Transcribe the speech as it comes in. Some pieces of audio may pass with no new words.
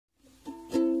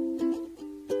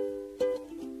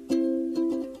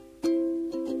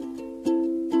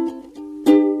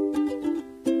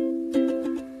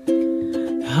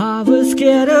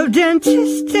scared of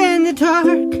dentists in the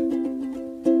dark.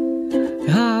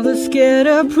 I was scared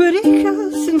of pretty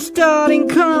girls and starting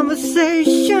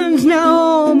conversations. Now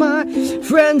all my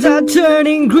friends are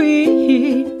turning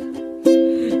green.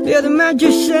 They're the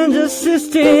magician's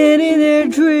assistant in their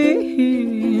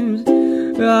dreams.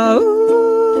 Oh,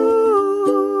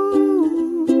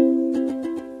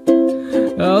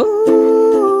 oh,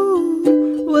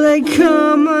 will they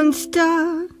come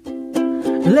unstuck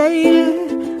later?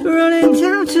 Running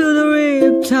down to the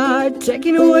Riptide,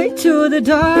 taking away to the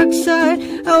dark side.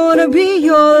 I wanna be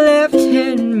your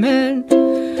left-hand man.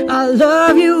 I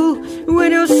love you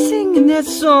when you're singing that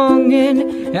song,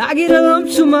 and I get a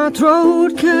lump to my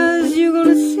throat, 'cause you're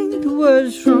gonna sing the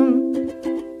words wrong.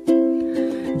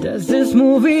 There's this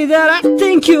movie that I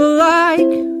think you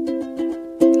like.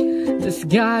 This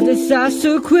guy decides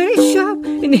to quit his job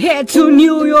and head to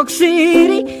New York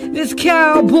City. This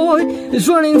cowboy is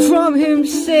running from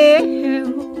himself,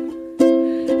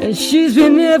 and she's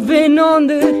been living on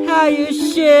the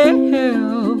highest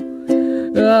shelf.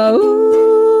 Oh,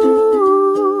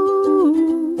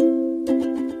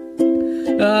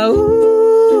 oh,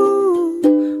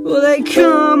 will they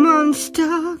come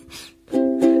unstuck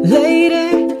later?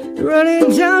 Running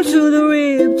down to the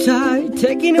Riptide,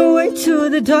 taking away to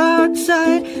the dark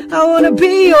side. I wanna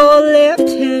be your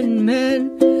left-hand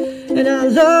man, and I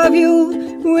love you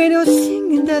when you're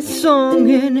singing that song,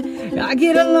 and I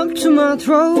get a lump to my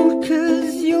throat,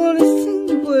 'cause you wanna sing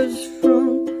the words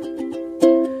wrong.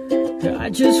 I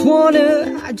just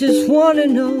wanna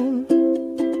know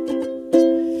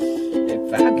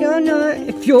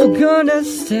if you're gonna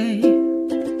stay.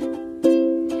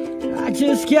 I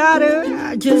just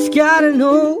gotta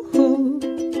know.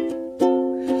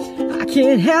 I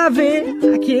can't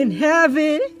have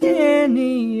it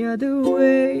any other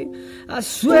way. I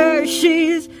swear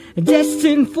she's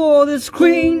destined for the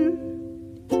screen,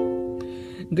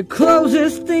 the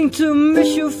closest thing to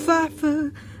Michelle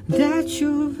Pfeiffer that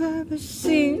you've ever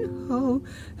seen. Oh,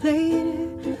 lady,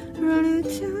 running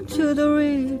down to the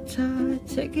Riptide,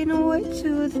 taking away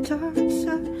to the dark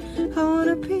side. I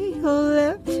wanna be your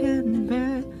left-hand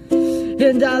man,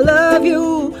 and I love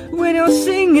you when you're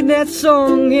singing that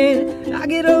song, and I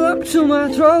get a lump to my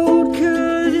throat,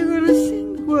 'cause you're gonna sing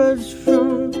the words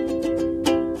wrong.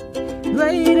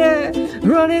 Lady,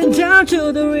 running down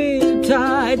to the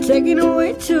Riptide, taking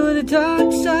away to the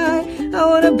dark side. I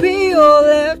wanna be your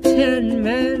left-hand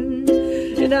man,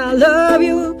 and I love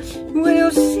you when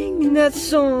you're singing that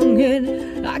song, and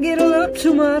I get a lump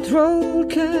to my throat,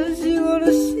 'cause you're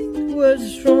gonna sing the words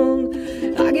wrong.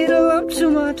 I get a lump to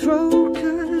my throat,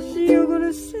 'cause you're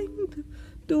gonna sing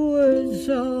the words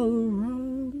all wrong.